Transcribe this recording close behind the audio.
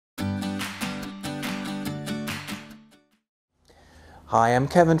Hi, I'm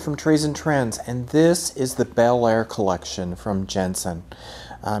Kevin from Trees and Trends, and this is the Bel Air Collection from Gensun.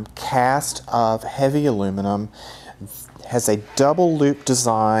 Cast of heavy aluminum, has a double loop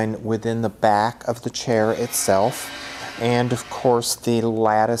design within the back of the chair itself, and of course the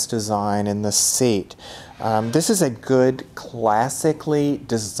lattice design in the seat. This is a good classically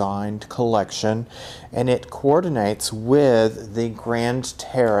designed collection, and it coordinates with the Grand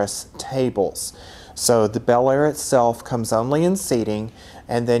Terrace tables. So the Bel Air itself comes only in seating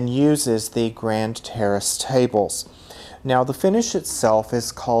and then uses the Grand Terrace tables. Now the finish itself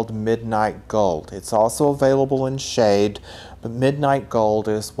is called Midnight Gold. It's also available in shade, but Midnight Gold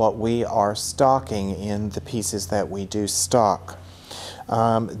is what we are stocking in the pieces that we do stock.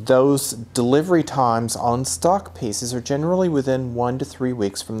 Those delivery times on stock pieces are generally within 1 to 3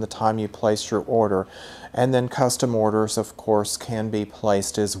 weeks from the time you place your order, and then custom orders of course can be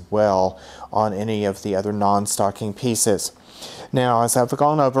placed as well on any of the other non-stocking pieces. Now, as I've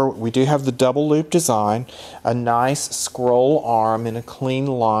gone over, we do have the double loop design, a nice scroll arm in a clean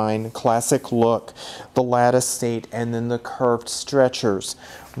line, classic look, the lattice seat, and then the curved stretchers.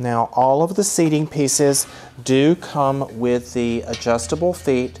 Now, all of the seating pieces do come with the adjustable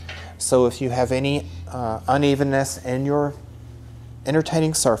feet, so if you have any unevenness in your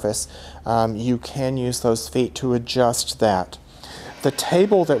entertaining surface, you can use those feet to adjust that. The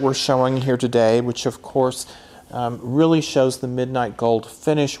table that we're showing here today, which of course really shows the Midnight Gold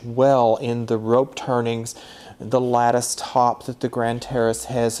finish well in the rope turnings, the lattice top that the Grand Terrace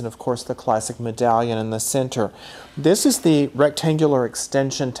has, and of course the classic medallion in the center. This is the rectangular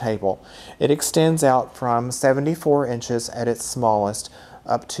extension table. It extends out from 74 inches at its smallest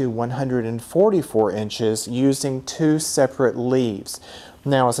up to 144 inches using 2 separate leaves.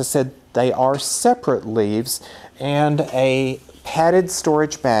 Now, as I said, they are separate leaves, and a padded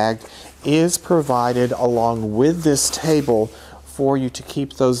storage bag is provided along with this table for you to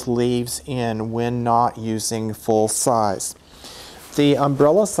keep those leaves in when not using full size. The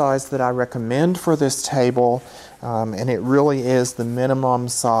umbrella size that I recommend for this table, and it really is the minimum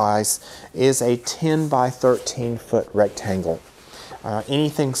size, is a 10 by 13 foot rectangle.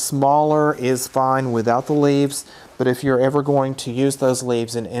 Anything smaller is fine without the leaves, but if you're ever going to use those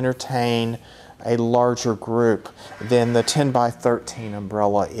leaves and entertain a larger group, then the 10 by 13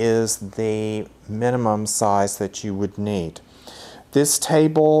 umbrella is the minimum size that you would need. This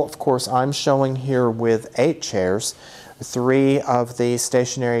table, of course, I'm showing here with 8 chairs, 3 of the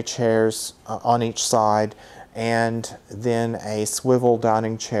stationary chairs on each side, and then a swivel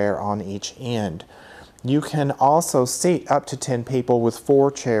dining chair on each end. You can also seat up to 10 people with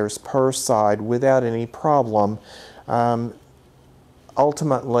 4 chairs per side without any problem.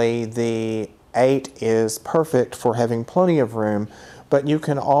 Ultimately, the 8 is perfect for having plenty of room, but you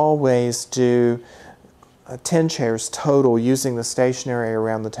can always do 10 chairs total using the stationery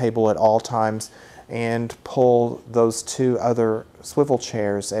around the table at all times and pull those 2 other swivel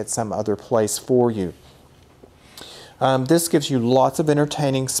chairs at some other place for you. This gives you lots of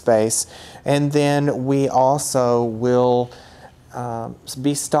entertaining space, and then we also will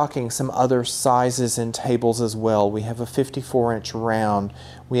be stocking some other sizes and tables as well. We have a 54-inch round,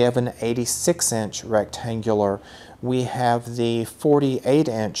 we have an 86-inch rectangular, we have the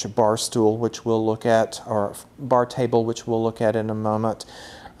 48-inch bar stool, which we'll look at, or bar table, which we'll look at in a moment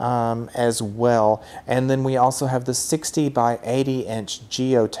as well. And then we also have the 60 by 80-inch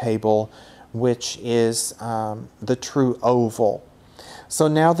geo table, which is the true oval. So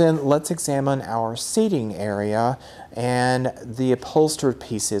now then, let's examine our seating area and the upholstered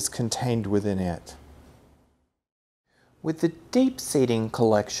pieces contained within it. With the deep seating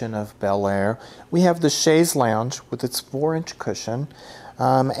collection of Bel Air, we have the chaise lounge with its 4-inch cushion,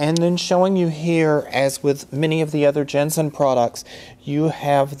 and then showing you here, as with many of the other Gensun products, you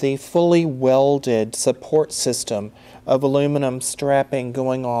have the fully welded support system of aluminum strapping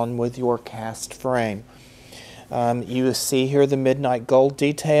going on with your cast frame. You see here the Midnight Gold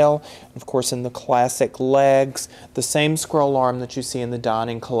detail, of course in the classic legs, the same scroll arm that you see in the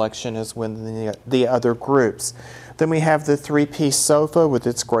dining collection as with the other groups. Then we have the 3-piece sofa with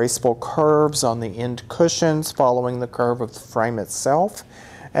its graceful curves on the end cushions following the curve of the frame itself,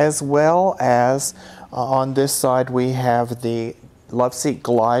 as well as on this side we have the love seat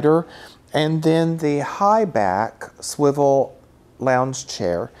glider, and then the high back swivel lounge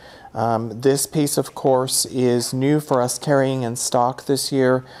chair. This piece, of course, is new for us carrying in stock this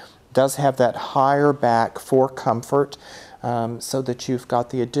year. Does have that higher back for comfort, so that you've got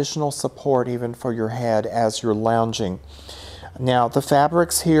the additional support even for your head as you're lounging. Now, the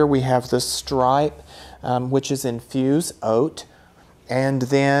fabrics here, we have the stripe, which is infused oat, And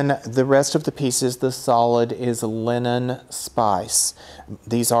then the rest of the pieces, the solid, is linen spice.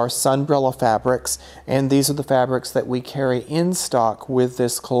 These are Sunbrella fabrics, and these are the fabrics that we carry in stock with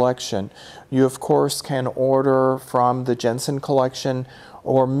this collection. You, of course, can order from the Gensun collection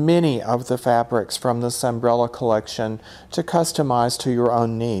or many of the fabrics from the Sunbrella collection to customize to your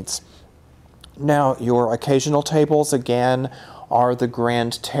own needs. Now, your occasional tables, again, are the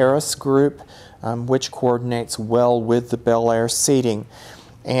Grand Terrace group, which coordinates well with the Bel Air seating.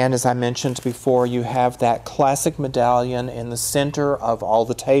 And as I mentioned before, you have that classic medallion in the center of all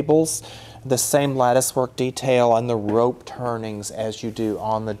the tables, the same latticework detail and the rope turnings as you do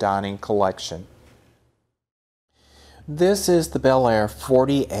on the dining collection. This is the Bel Air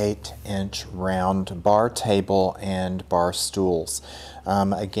 48-inch round bar table and bar stools.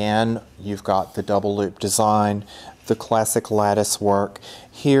 Again, you've got the double loop design, the classic lattice work.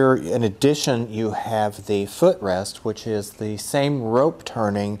 Here, in addition, you have the footrest, which is the same rope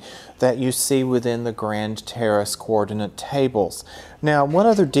turning that you see within the Grand Terrace coordinate tables. Now, one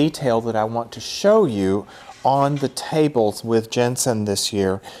other detail that I want to show you on the tables with Gensun this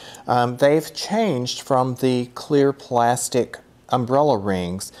year, they've changed from the clear plastic umbrella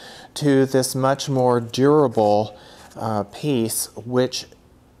rings to this much more durable piece, which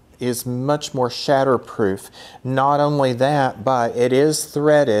is much more shatterproof. Not only that, but it is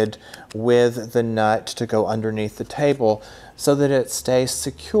threaded with the nut to go underneath the table so that it stays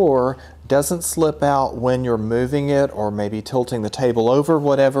secure, doesn't slip out when you're moving it or maybe tilting the table over,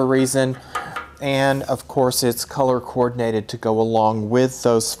 whatever reason. And of course, it's color coordinated to go along with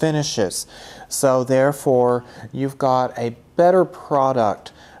those finishes. So therefore, you've got a better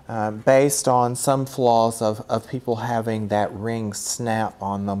product based on some flaws of people having that ring snap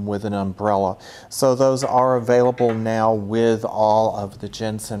on them with an umbrella. So those are available now with all of the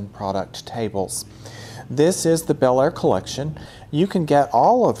Gensun product tables. This is the Bel Air Collection. You can get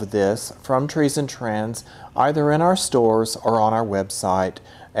all of this from Trees and Trends either in our stores or on our website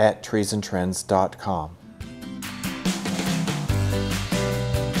at treesandtrends.com.